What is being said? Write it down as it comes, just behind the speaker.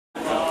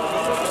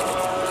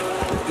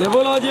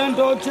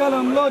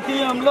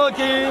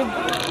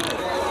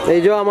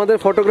এই যে আমাদের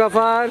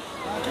ফটোগ্রাফার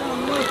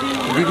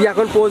দিদি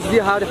এখন পোজ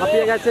দিয়ে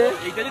হাঁপিয়ে গেছে।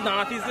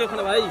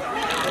 ভাই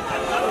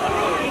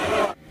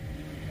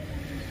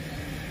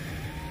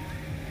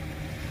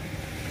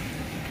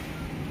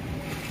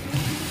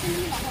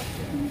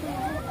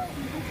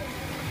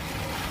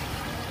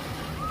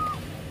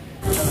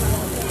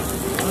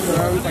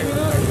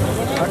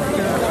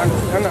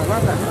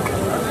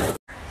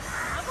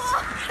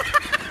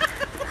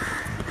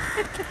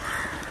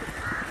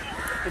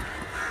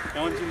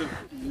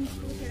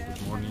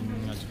মর্নিং,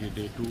 আজকে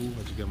ডে 2।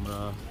 আজকে আমরা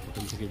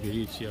হোটেল থেকে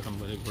বেরিয়েছি, এখন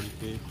বাজে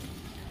ঘড়িতে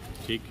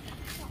ঠিক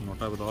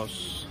 9:10।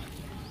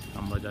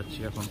 আমরা যাচ্ছি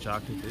এখন চা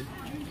খেতে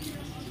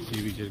সি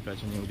বিচের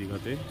কাছে নিউ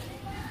দীঘাতে।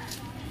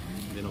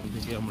 দেন ওখান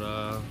থেকে আমরা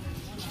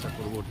চেষ্টা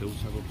করবো ঢেউ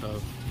সাগরটা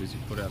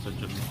ভিজিট করে আসার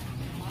জন্য।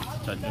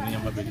 চারজনেই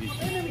আমরা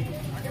বেরিয়েছি।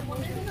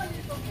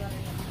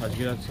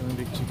 আজকে রাত্রে আমি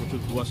দেখছি প্রচুর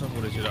কুয়াশা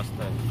পড়েছে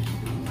রাস্তায়।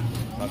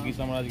 ভাগ্যিস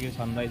আমরা আজকে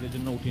সানরাইজের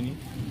জন্য উঠিনি,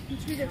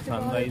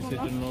 সানরাইজের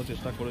জন্য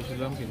চেষ্টা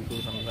করেছিলাম, কিন্তু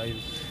সানরাইজ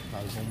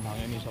আর ঘুম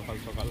ভাঙেনি সকাল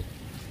সকাল।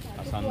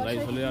 আর সানরাইজ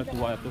হলে আর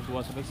এত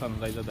কুয়াশাতে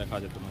সানরাইজও দেখা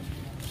যেত না,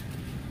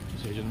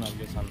 সেই জন্য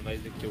আজকে সানরাইজ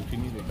দেখতে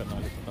উঠিনি। বেকার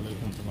নাহলে সকালের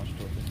ঘুমটা নষ্ট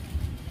হতো।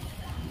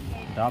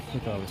 ডাব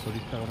খেতে হবে,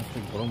 শরীরটা অনেকটা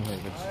গরম হয়ে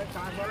গেছে।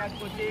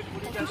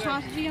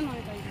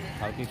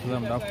 কালকে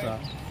খেলাম ডাবটা,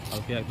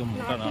 কালকে একদম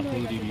মোটা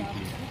নারকেল দিয়ে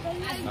দিয়েছি,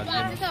 আজকে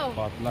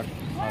পাতলা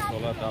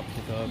কাঁচওয়ালা ডাব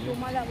খেতে হবে।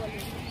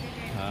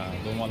 হ্যাঁ,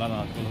 দোমালা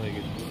নারকেল হয়ে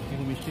গেছে,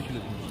 কিন্তু মিষ্টি ছিল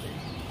জিনিসটা।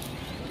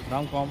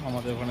 দাম কম,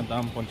 আমাদের ওখানে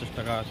দাম 50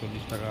 টাকা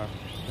 40 টাকা,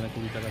 এখানে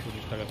 20 টাকা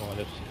 40 টাকা পাওয়া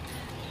যাচ্ছে।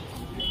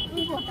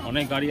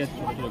 অনেক গাড়ি আছে,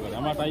 ছোটো ছোটো গাড়ি,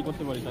 আমরা ট্রাই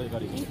করতে পারি তাই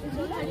গাড়িগুলো।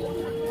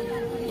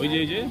 ওই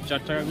যে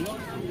 4 টাকাগুলো,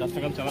 4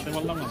 টাকা চালাতে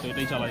পারলাম না তো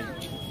এটাই চালাই,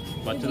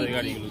 বাচ্চাদের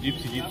গাড়িগুলো,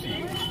 জিপসি।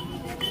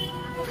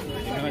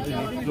 এখানে আছে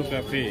মেট্রো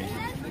ক্যাফে।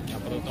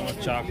 আপাতত আমার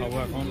চা খাবো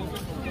এখন।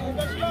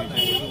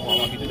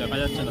 বাবা কিছু দেখা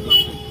যাচ্ছে না,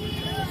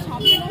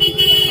 সামনে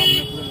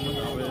পুরো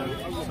ডাবের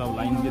সব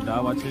লাইন দিয়ে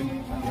ডাব আছে।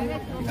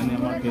 এখানে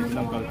আমরা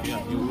খেয়েছিলাম কালকে,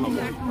 আজকেও খাবো।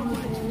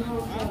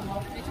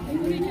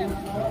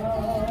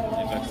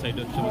 ব্যাক সাইড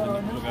হচ্ছে আমাদের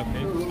মেট্রো ক্যাফে।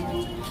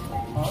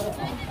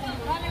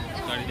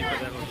 চারিদিকে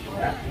দেখো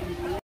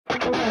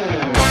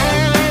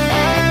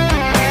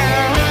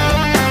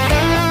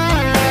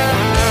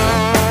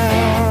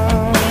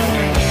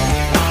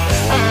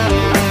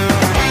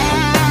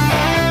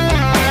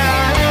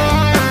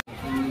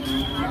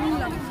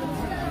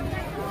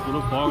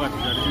ফগ আছে,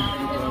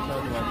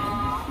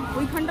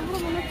 ওইখানটা পুরো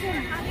মনে হচ্ছে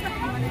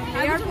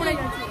এয়ার পড়ে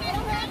গেছে।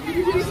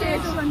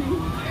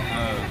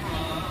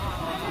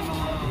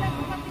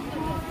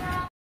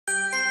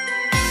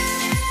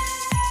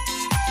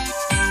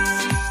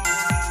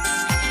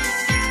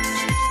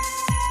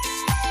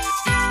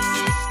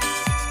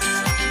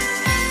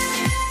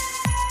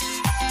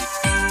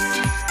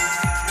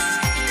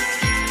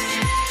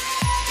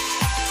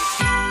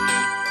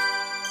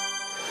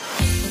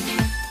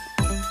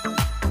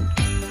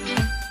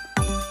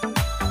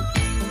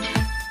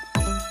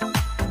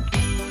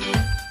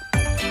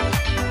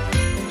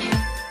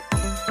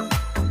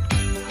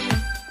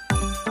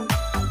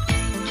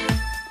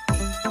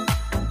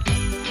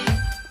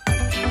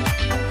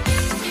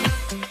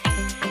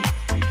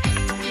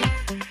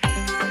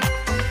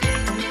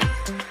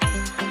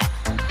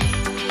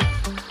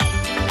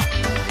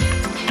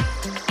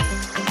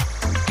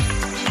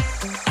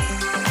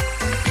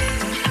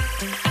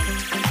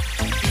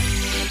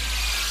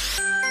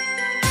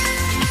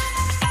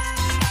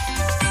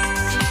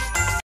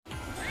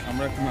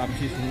 আমরা এখন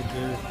নামছি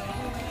সমুদ্রের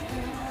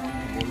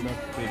বোল্ডার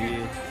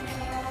পেরিয়ে।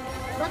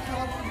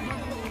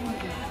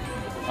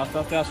 আস্তে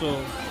আস্তে আসো,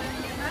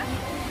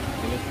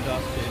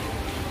 আসছে।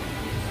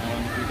 আমার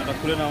জুতাটা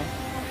খুলে নাও,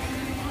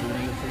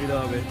 সুবিধা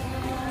হবে।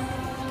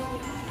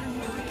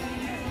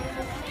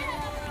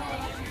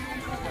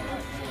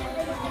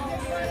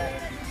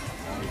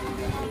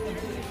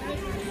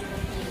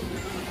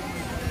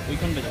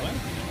 ওইখানটা যাবে,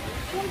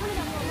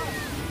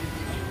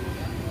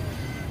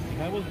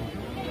 হ্যাঁ বলবো।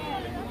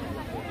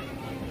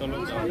 চলো,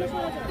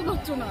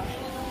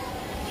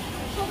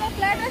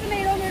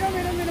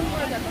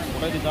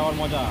 ওটাই যাওয়ার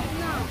মজা।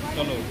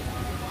 চলো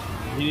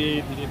ধীরে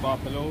ধীরে পা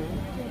ফেলো।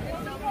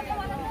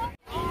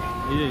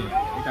 এই যে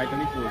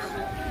টাইটানিক পোজ,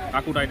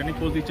 কাকু টাইটানিক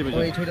পোজ দিচ্ছে বেশি।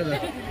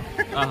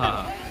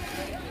 হ্যাঁ,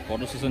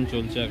 ফটো সেশন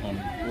চলছে এখন,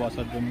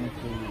 কুয়াশার জন্য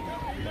একটু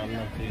লাল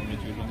লাগছে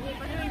ইমেজগুলো।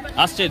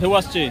 আসছে, ঢেউ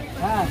আসছে।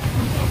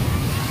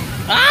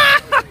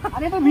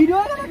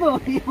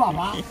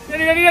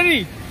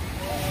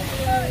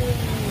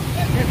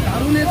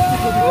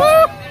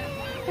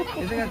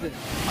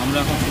 আমরা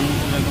এখন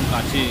সমুদ্রের একদম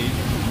কাছে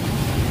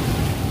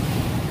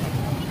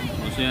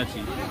বসে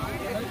আছি,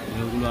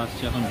 ঢেউগুলো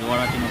আসছে, এখন জোয়ার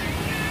আছে না।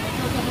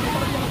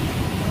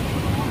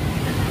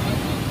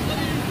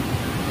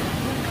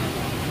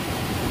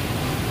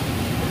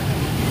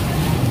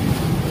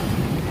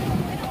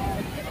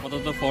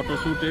 আপাতত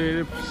ফটোশ্যুটের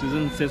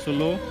সিজন শেষ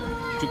হলো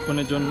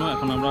কিছুক্ষণের জন্য।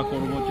 এখন আমরা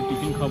করবো হচ্ছে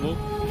টিফিন খাবো।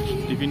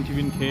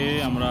 টিফিন খেয়ে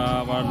আমরা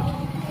আবার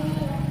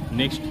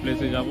নেক্সট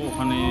প্লেসে যাব,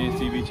 ওখানে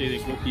সি বিচে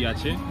দেখবো কী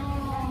আছে।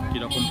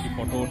 কীরকম কী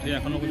ফটো ওঠে।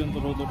 এখনও পর্যন্ত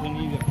রোদ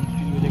ওঠেনি, এখন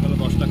বেজে গেল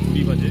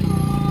 10:20 বাজে।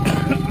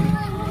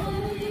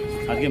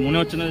 আজকে মনে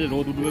হচ্ছে না যে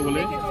রোদ উঠবে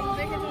বলে।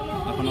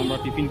 এখন আমরা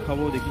টিফিন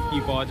খাবো, দেখি কি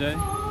পাওয়া যায়।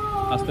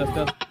 আস্তে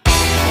আস্তে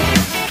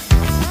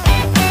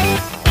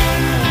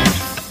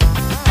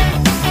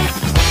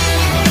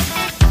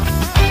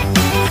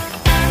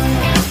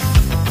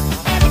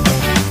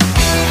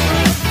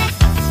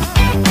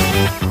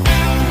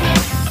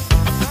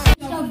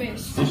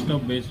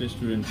বেস্ট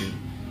রেস্টুরেন্টে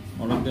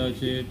অর্ডার দেওয়া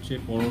হচ্ছে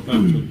পরোটা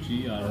সবজি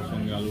আর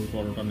সঙ্গে আলুর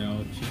পরোটা নেওয়া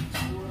হচ্ছে।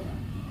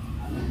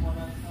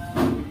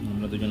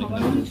 আমরা দুজনে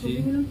এখানে বসেছি,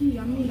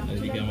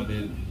 এদিকে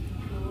আমাদের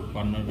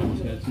পার্টনাররা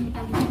বসে আছে।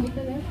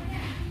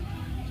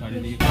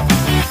 চারিদিকে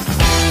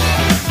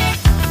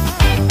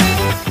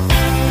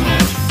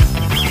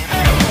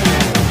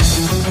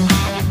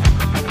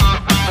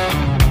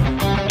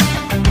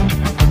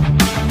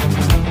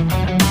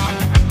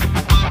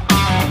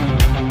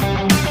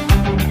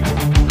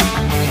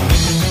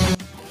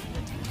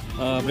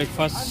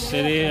ব্রেকফাস্ট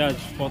সেরে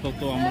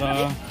আপাতত আমরা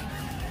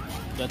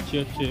যাচ্ছি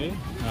হচ্ছে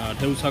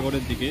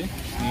ঢেউসাগরের দিকে।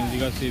 নিউ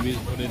দীঘা সি বিচ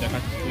ধরে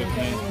দেখাচ্ছি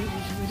এখানে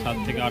 7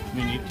 থেকে 8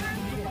 মিনিট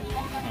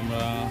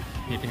আমরা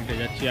হেঁটে হেঁটে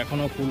যাচ্ছি।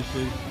 এখনও ফুল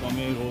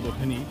কমে রোদ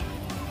ওঠেনি,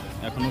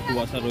 এখনও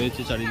কুয়াশা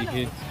রয়েছে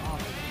চারিদিকে,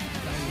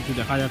 কিছু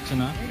দেখা যাচ্ছে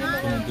না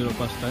সমুদ্রের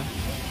ওপাশটায়।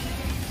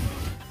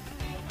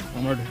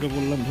 আমরা ঢুকে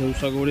পড়লাম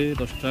ঢেউসাগরে।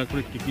 10 টাকা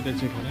করে টিকিট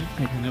আছে এখানে।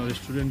 এখানে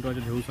রেস্টুরেন্টও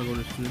আছে, ঢেউসাগর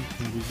রেস্টুরেন্ট,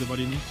 বুঝতে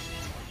পারিনি।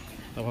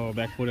 তারপর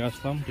ব্যাক করে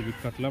আসলাম, টিকিট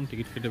কাটলাম,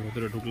 টিকিট কেটে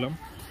ভেতরে ঢুকলাম।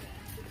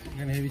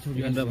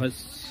 এখানটা ভাই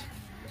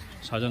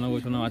সাজানো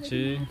গোছানো আছে।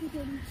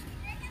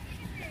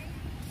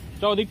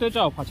 চাও দিকতে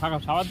চাও,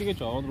 ছাওয়ার দিকে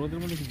চাও, রোদের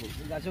মধ্যে কি বলবো।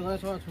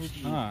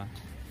 হ্যাঁ,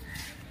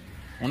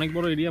 অনেক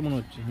বড় এরিয়া মনে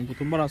হচ্ছে। আমি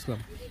প্রথমবার আসলাম।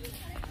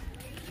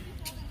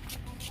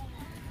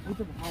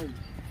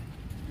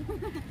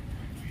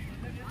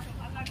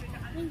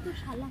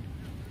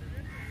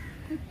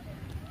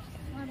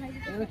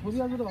 ছবি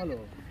আসবে তো ভালো।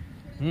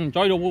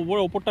 চল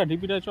ওপরটা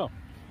ঢিপিটা চ।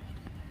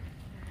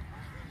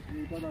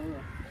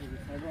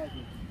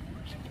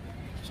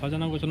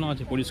 সাজানো গোছানো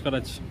আছে, পরিষ্কার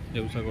আছে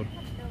ঢেউসাগর।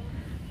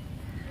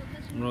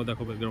 আমরাও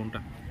দেখো ব্যাকগ্রাউন্ডটা।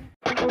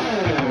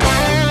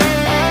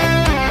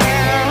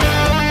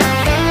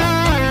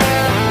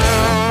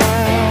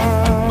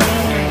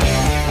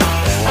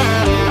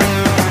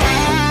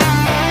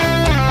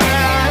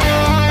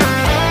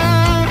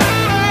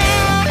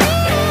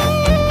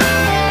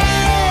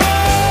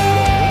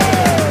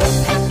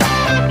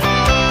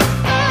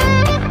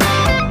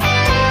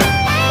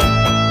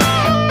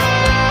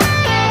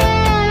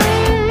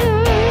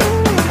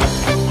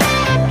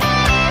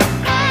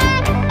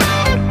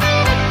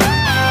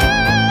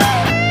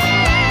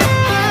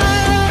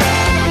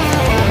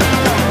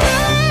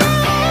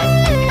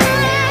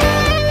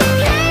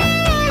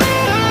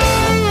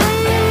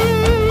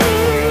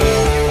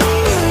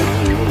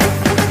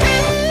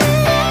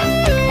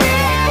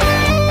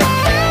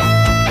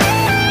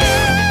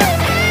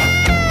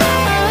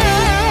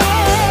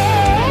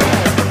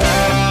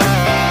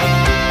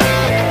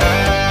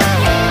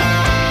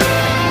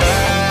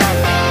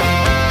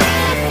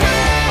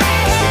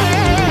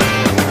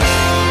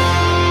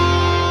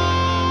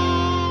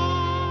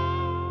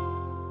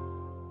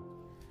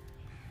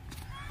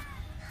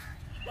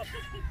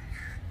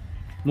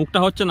 মুখটা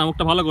হচ্ছে না,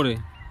 মুখটা ভালো করে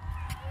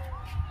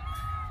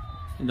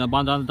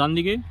ডান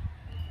দিকে।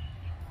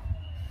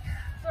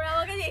 তোরা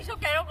আমাকে এইসব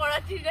কেন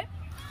করাচ্ছিস রে?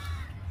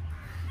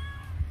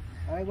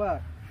 আরেকবার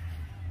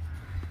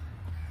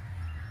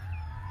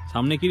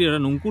সামনে কি রে,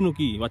 এটা নুঙ্কু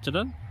নুকি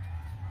বাচ্চাটা।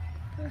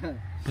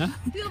 হ্যাঁ,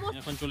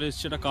 এখন চলে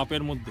এসছে এটা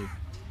কাপের মধ্যে,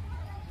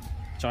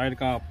 চায়ের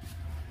কাপ।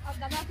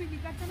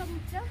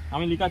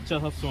 আমি লিকার চা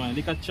সবসময়,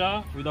 লিকার চা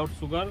উইদাউট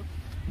সুগার,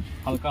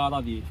 হালকা আদা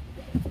দিয়ে।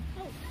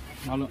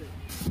 ভালো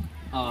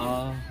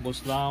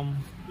বসলাম।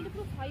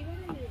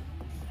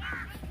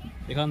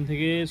 এখান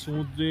থেকে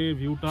সমুদ্রের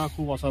ভিউটা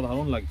খুব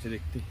অসাধারণ লাগছে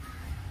দেখতে।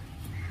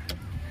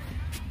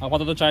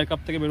 আপাতত চায়ের কাপ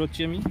থেকে বেরোচ্ছি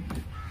আমি।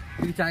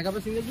 চায়ের কাপে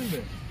সিঙ্গেল তুলবে?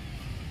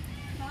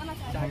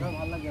 চায়ের কাপ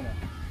ভালো লাগে না।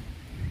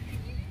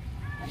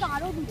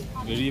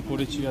 বেরিয়ে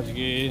পড়েছি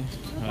আজকে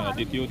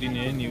দ্বিতীয়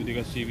দিনে নিউ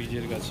দীঘা সি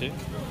বিচের কাছে।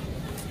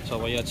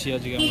 সবাই আছি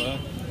আজকে। আমরা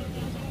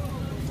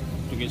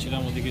একটু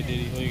গেছিলাম, ওদিকে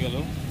দেরি হয়ে গেল।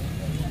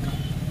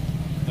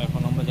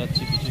 এখন আমরা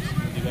যাচ্ছি বিচে,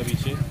 দীঘা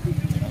বিচে।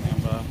 এখানে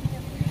আমরা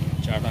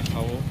চাটা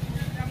খাবো।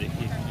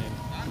 দেখি এখানে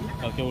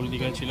কালকে ওল্ড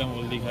দীঘায় ছিলাম,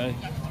 ওল্ড দীঘায়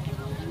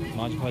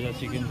মাছ ভাজা,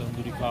 চিকেন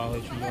তন্দুরি খাওয়া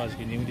হয়েছিল।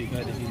 আজকে নিউ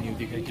দীঘায়, দেখি নিউ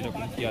দীঘায়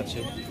কীরকম কী আছে।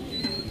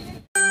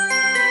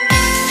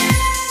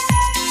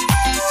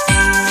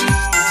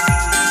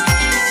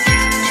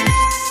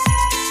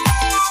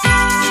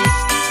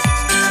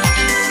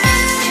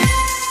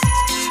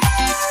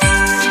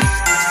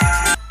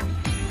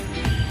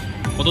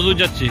 কত দূর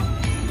যাচ্ছি?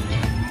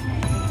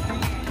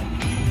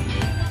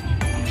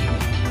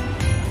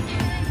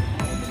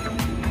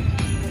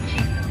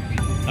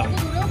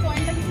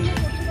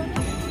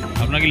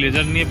 আপনার কি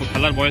লেজার নিয়ে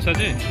খেলার বয়স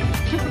আছে?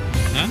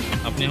 হ্যাঁ,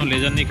 আপনি এখন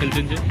লেজার নিয়ে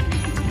খেলছেন যে?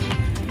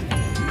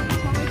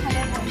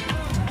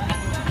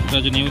 এটা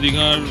হচ্ছে নিউ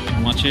দীঘার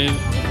মাছের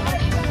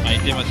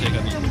আইটেম আছে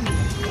এখানে।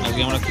 আর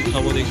আজকে আমরা কি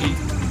খাবো দেখি।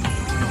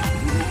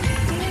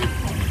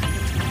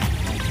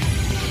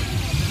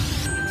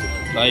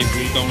 লাইভ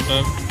বিল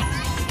কাউন্টার,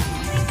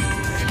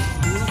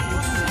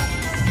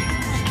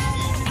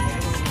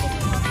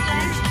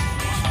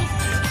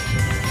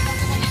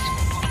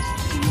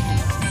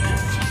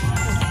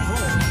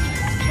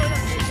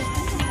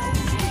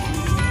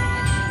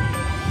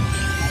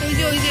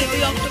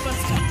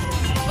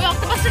 ওই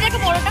অক্টোপাসটা দেখো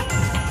বড়টা।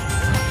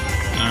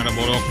 হ্যাঁ, একটা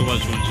বড় অক্টোপাস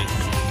ঝুলছে।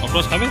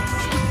 অক্টোপাস খাবে?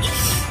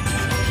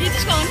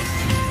 খেয়েছিস কখন?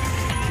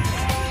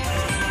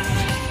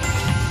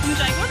 তুমি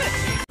ট্রাই করবে?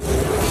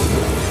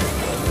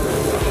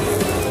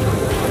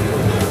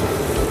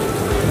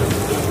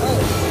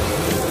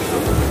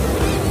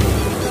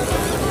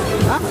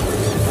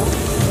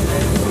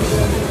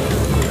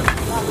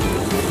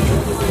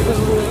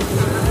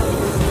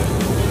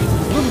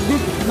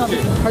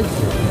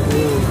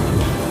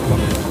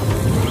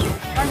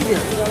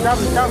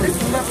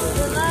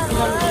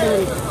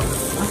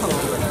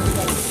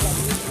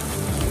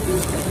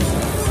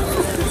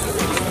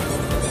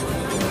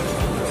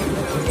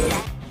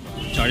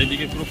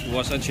 চারিদিকে পুরো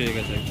কুয়াশা ছেয়ে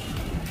গেছে।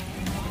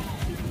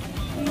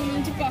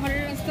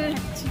 পাহাড়ের রাস্তায়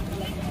হাঁটছি।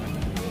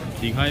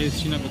 দীঘায়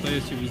এসেছি না কোথায়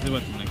এসেছি বুঝতে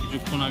পারছি না।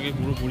 কিছুক্ষণ আগে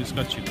পুরো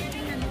পরিষ্কার ছিল,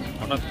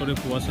 হঠাৎ করে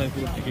কুয়াশায়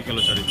পুরো ঠেকে গেল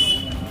চারিদিকে।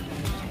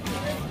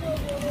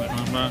 এখন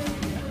আমরা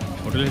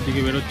হোটেলের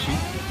দিকে বেরোচ্ছি।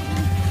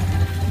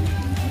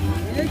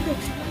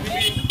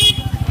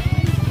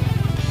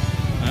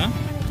 হ্যাঁ,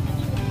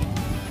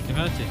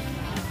 দেখা যাচ্ছে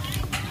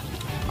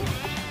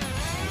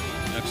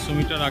 100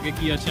 মিটার আগে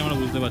কি আছে আমরা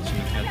বুঝতে পারছি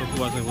না, এত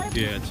কুয়াশা ভর্তি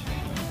হয়ে গেছে।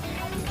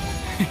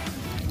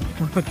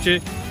 মনে হচ্ছে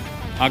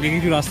আগে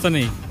কিছু রাস্তা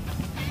নেই।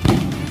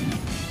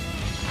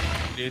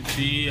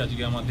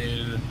 আজকে আমাদের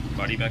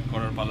বাড়ি ব্যাক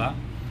করার পালা।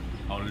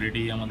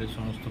 অলরেডি আমাদের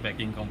সমস্ত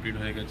প্যাকিং কমপ্লিট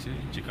হয়ে গেছে।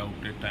 চেক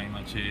আউটের টাইম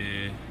আছে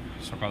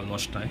সকাল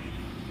 10টায়।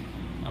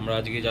 আমরা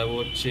আজকে যাব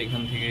হচ্ছে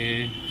এখান থেকে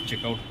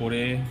চেক আউট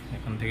করে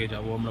এখান থেকে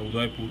যাব আমরা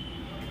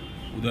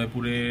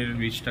উদয়পুরের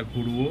বিচটা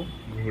ঘুরবো।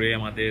 ঘুরে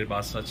আমাদের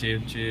বাস আছে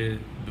হচ্ছে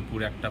দুপুর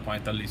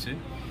 1:45-এ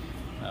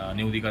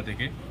নিউ দীঘা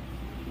থেকে।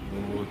 তো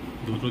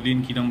দুটো দিন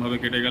কীরমভাবে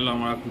কেটে গেল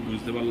আমরা খুব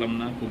বুঝতে পারলাম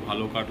না। খুব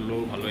ভালো কাটলো,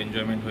 ভালো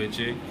এনজয়মেন্ট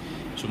হয়েছে।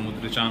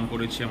 সমুদ্রে চান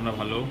করেছি আমরা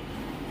ভালো।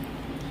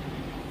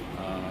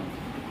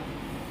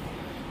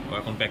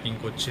 এখন প্যাকিং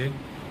করছে,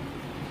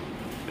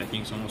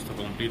 প্যাকিং সমস্ত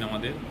কমপ্লিট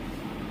আমাদের।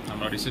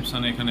 আমরা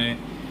রিসেপশানে এখানে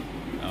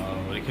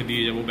রেখে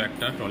দিয়ে যাব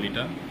ব্যাগটা,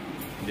 ট্রলিটা।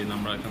 দেন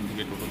আমরা এখান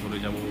থেকে টোটো ধরে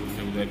যাব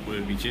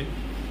উদয়পুরের বিচে।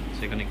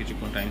 সেখানে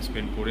কিছুক্ষণ টাইম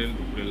স্পেন্ড করে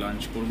দুপুরে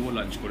লাঞ্চ করব।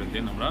 লাঞ্চ করে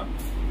দেন আমরা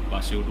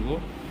বাসে উঠবো।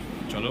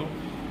 চলো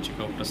চেক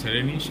আউটটা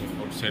সেরে নিই। চেক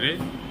আউট সেরে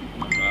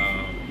আমরা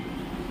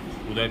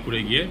উদয়পুরে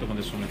গিয়ে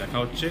তোমাদের সঙ্গে দেখা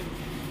হচ্ছে।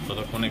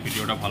 ততক্ষণে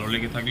ভিডিওটা ভালো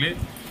লেগে থাকলে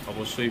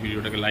অবশ্যই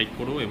ভিডিওটাকে লাইক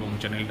করো এবং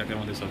চ্যানেলটাকে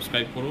আমাদের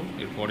সাবস্ক্রাইব করো।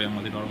 এরপরে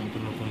আমাদের আরও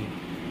নতুন নতুন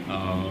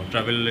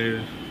ট্রাভেলের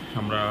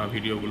আমরা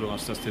ভিডিওগুলো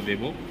আস্তে আস্তে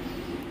দেবো।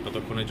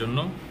 ততক্ষণের জন্য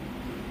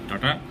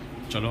টাটা।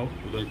 চলো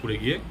উদয়পুরে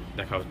গিয়ে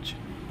দেখা হচ্ছে।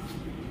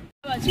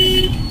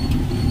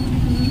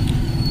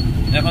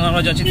 এখন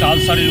আমরা যাচ্ছি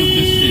তালসারির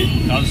উদ্দেশ্যে।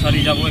 তালসারি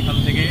যাব এখান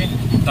থেকে,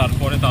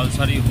 তারপরে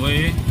তালসারি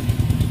হয়ে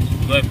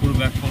উদয়পুর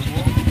ব্যাক করবো।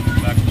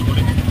 ব্যাক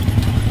করে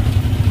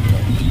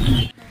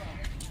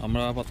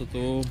আমরা আপাতত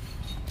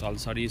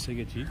তালসারি এসে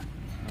গেছি।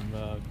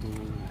 আমরা একটু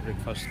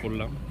ব্রেকফাস্ট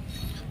করলাম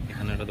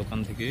এখানে একটা দোকান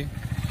থেকে,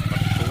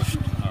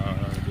 টোস্ট আর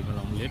ডিমের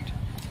অমলেট,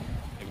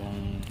 এবং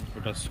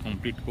ওটা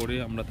কমপ্লিট করে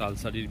আমরা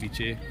তালসারির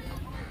বিচে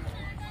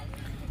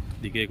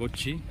দিকে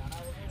এগোচ্ছি।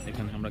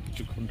 এখানে আমরা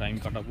কিছুক্ষণ টাইম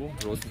কাটাবো।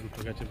 রোদ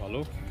উঠে গেছে ভালো।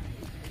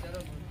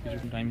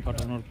 কিছুক্ষণ টাইম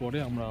কাটানোর পরে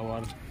আমরা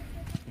আবার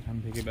এখান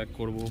থেকে ব্যাক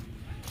করব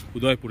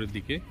উদয়পুরের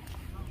দিকে।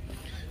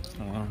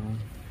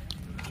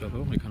 চলো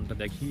এখানটা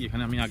দেখি।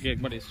 এখানে আমি আগে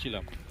একবার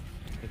এসেছিলাম,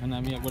 যখন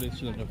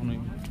ওই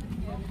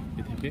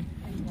এ থেকে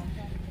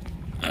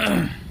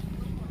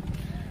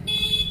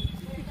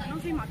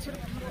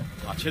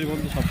মাছের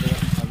গন্ধ সব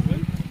জায়গায় থাকবে।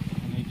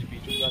 এই যে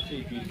বীজগুলো আছে,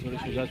 এই বীজ ধরে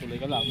সোজা চলে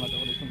গেলে আমরা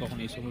যখন এসেছিলাম তখন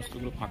এই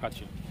সমস্তগুলো ফাঁকা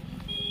ছিল।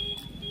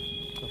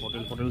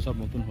 হোটেল সব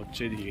নতুন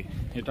হচ্ছে এদিকে।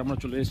 এটা আমরা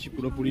চলে এসেছি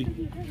পুরোপুরি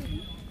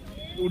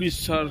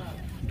উড়িষ্যার,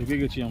 ঢুকে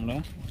গেছি আমরা।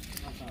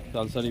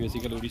 তালসারি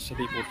বেসিক্যালি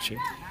উড়িষ্যাতেই পড়ছে,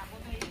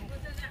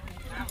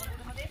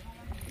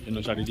 জন্য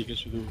চারিদিকে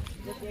শুধু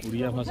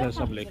উড়িয়া ভাষায়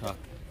সব লেখা।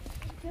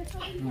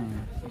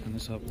 এখানে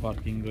সব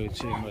পার্কিং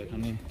রয়েছে। আমরা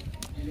এখানে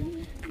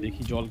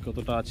দেখি জল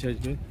কতটা আছে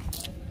আজকে।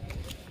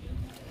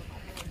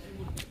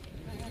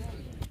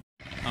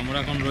 আমরা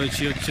এখন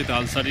রয়েছি হচ্ছে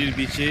তালসারির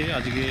বিচে।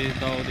 আজকে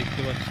তাও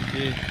দেখতে পাচ্ছি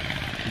যে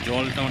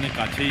জলটা অনেক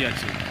কাছেই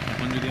আছে।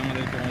 এখন যদি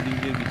আমাদের কোনোদিন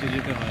দিয়ে বিচে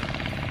যেতে হয়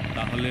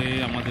তাহলে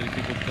আমাদেরকে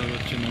করতে হবে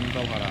হচ্ছে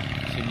নৌকা ভাড়া।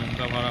 সেই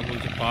নৌকা ভাড়া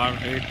বলছে পার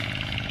হেড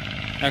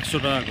 100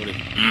 টাকা করে।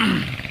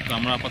 তো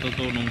আমরা আপাতত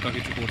নৌকা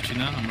কিছু করছি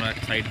না, আমরা এক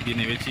সাইড দিয়ে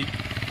নেমেছি।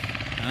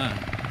 হ্যাঁ,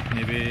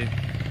 নেবে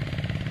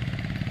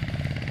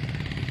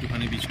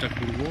একটুখানি বিচটা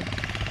ঘুরবো,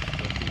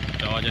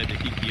 যাওয়া যায়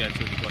দেখি কী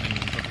আছে। ওদিকে অনেক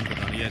নৌকা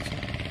দাঁড়িয়ে আছে,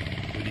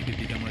 ওই দিকের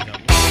দিকে আমরা যাবো।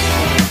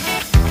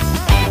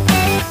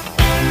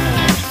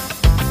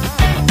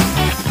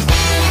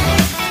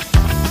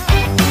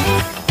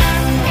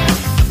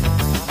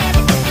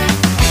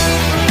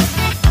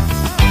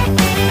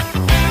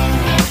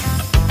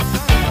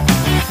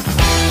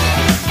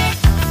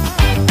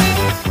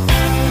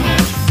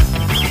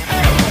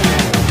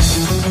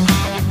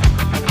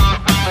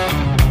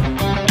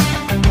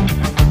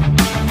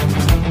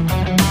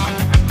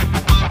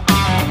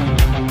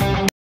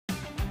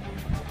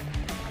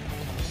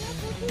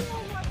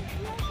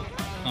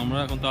 আমরা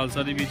এখন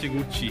তালসারি বিচে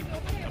ঘুরছি।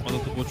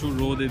 আপাতত প্রচুর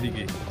রোদ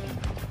এদিকে,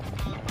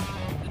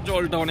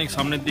 জলটা অনেক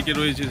সামনের দিকে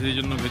রয়েছে, সেই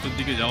জন্য ভেতর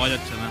দিকে যাওয়া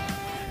যাচ্ছে না।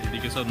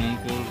 এদিকে সব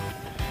নৌকো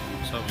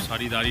সব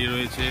সারি দাঁড়িয়ে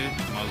রয়েছে,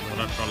 মাছ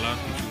ধরার ট্রলার,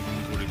 কিছু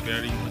নৌকো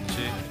রিপেয়ারিং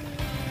হচ্ছে।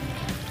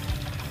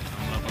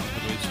 আমরা আপাতত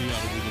রয়েছি,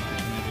 আরও দুজন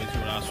পেছনে রয়েছে,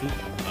 ওরা আসুক,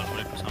 তারপরে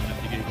একটু সামনের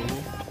দিকে এগোবো।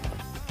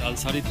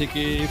 তালসারি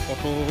থেকে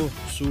ফটো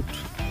শ্যুট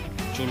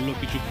চললো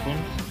কিছুক্ষণ।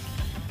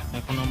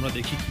 এখন আমরা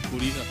দেখি কী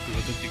করি, একটু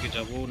ভেতর দিকে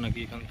যাবো নাকি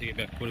এখান থেকে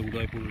ব্যাক করে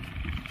উদয়পুর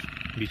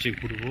বিচে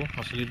ঘুরবো।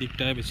 আসলে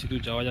দিকটায় বেশি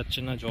দূর যাওয়া যাচ্ছে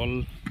না, জল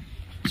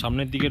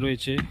সামনের দিকে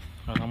রয়েছে,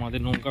 আর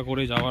আমাদের নৌকা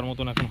করে যাওয়ার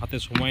মতন এখন হাতে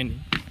সময় নেই।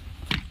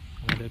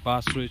 আমাদের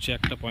বাস রয়েছে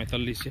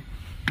 1:45-এ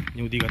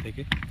নিউ দীঘা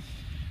থেকে।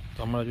 তো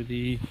আমরা যদি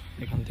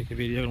এখান থেকে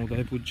বেরিয়ে এখন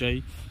উদয়পুর যাই,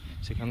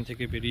 সেখান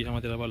থেকে বেরিয়ে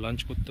আমাদের আবার লাঞ্চ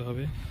করতে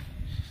হবে।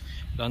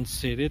 লাঞ্চ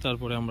সেরে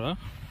তারপরে আমরা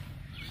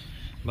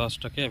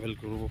বাসটাকে অ্যাভেল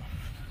করব।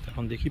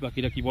 এখন দেখি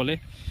বাকিরা কি বলে।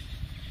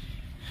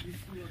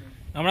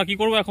 আমরা কি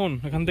করব এখন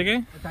এখান থেকে?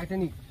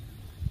 টাইটানিক।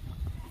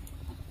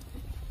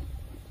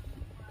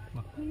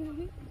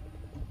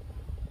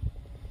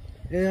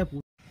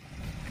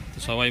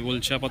 সবাই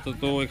বলছে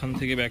আপাতত এখান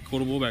থেকে ব্যাক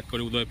করব, ব্যাক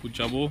করে উদয়পুর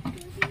যাব।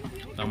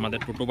 আমাদের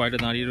টোটো বাইরে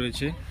দাঁড়িয়ে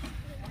রয়েছে।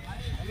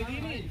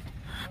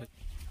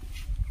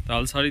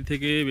 তালসারি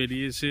থেকে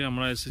বেরিয়ে এসে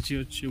আমরা এসেছি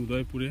হচ্ছে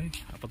উদয়পুরে।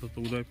 আপাতত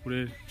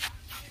উদয়পুরের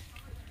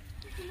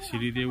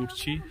সিঁড়ি দিয়ে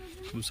উঠছি,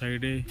 দু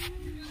সাইডে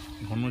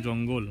ঘন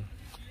জঙ্গল।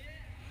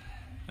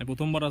 আমি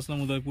প্রথমবার আসলাম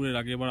উদয়পুরের,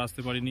 আগেবার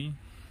আসতে পারিনি।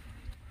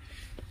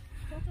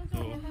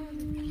 তো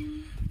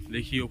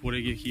দেখি ওপরে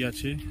গিয়ে কি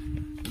আছে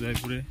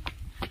উদয়পুরে।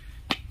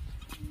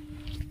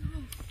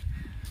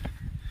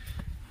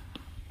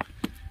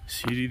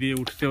 সিঁড়ি দিয়ে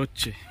উঠতে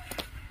হচ্ছে।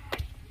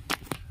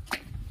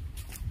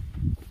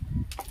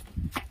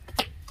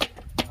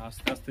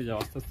 আস্তে আস্তে যাও,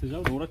 আস্তে আস্তে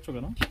যাও, দৌড়াচ্ছ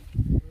কেন?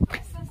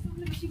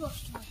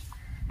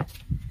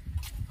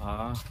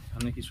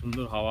 এখানে কি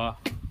সুন্দর হাওয়া,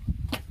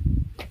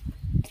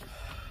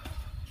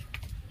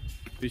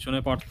 পিছনে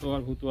পার্থ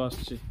আর ভূত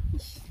আসছে।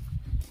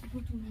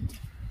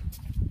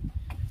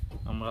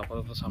 আমরা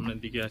আপাতত সামনের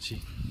দিকে আছি।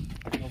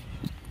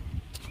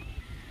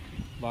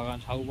 বাগান,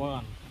 ঝাউ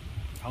বাগান,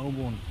 ঝাউ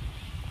বন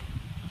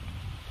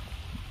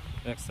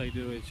এক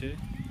সাইডে রয়েছে,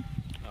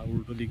 আর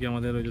উল্টো দিকে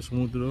আমাদের রয়েছে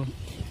সমুদ্র।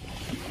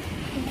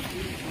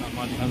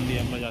 মাঝখান দিয়ে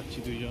আমরা যাচ্ছি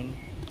দুইজন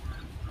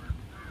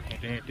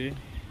হেঁটে হেঁটে।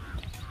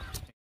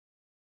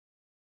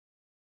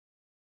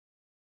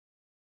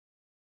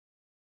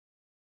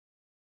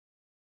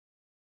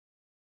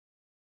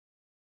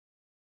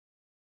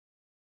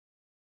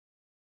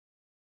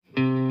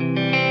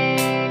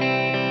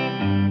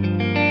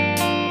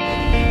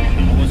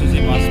 অবশেষে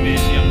বাস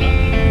পেয়েছি আমরা,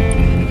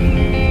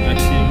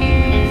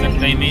 এক্সাক্ট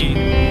টাইমেই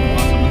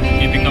বাস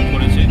আমাদেরকে পিক আপ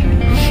করেছে,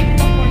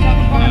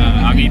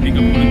 আগেই পিক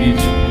আপ করে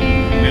দিয়েছে।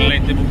 রেল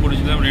লাইনতে বুক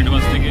করেছিলাম রেড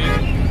বাস থেকে।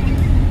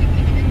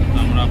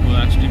 আমরা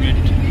এস্টিমেট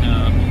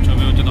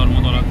পৌঁছাবে হচ্ছে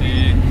ধর্মতলাতে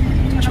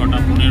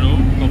 6:15,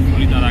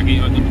 হপফুলি তার আগেই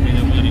হয়তো ঢুকে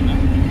যাবো, জানি না।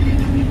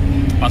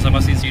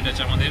 পাশাপাশি সিট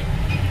আছে আমাদের।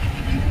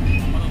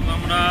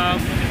 আমরা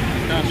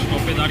একটা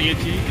স্টপে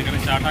দাঁড়িয়েছি, যেখানে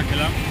চাটা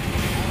খেলাম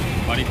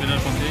বাড়ি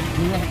ফেরার পথে।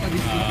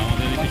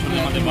 আমাদের পিছনে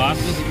আমাদের বাস,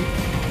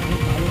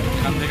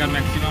 এখান থেকে আর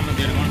ম্যাক্সিমাম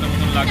 1.5 ঘন্টা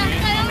মতন লাগবে।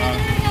 আমরা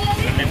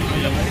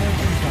হয়ে যাবো।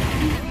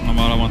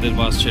 আমাদের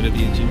বাস ছেড়ে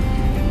দিয়েছি,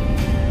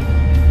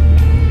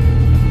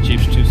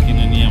 চিপস টিপস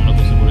কিনে নিয়ে আমরা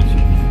বসে পড়েছি।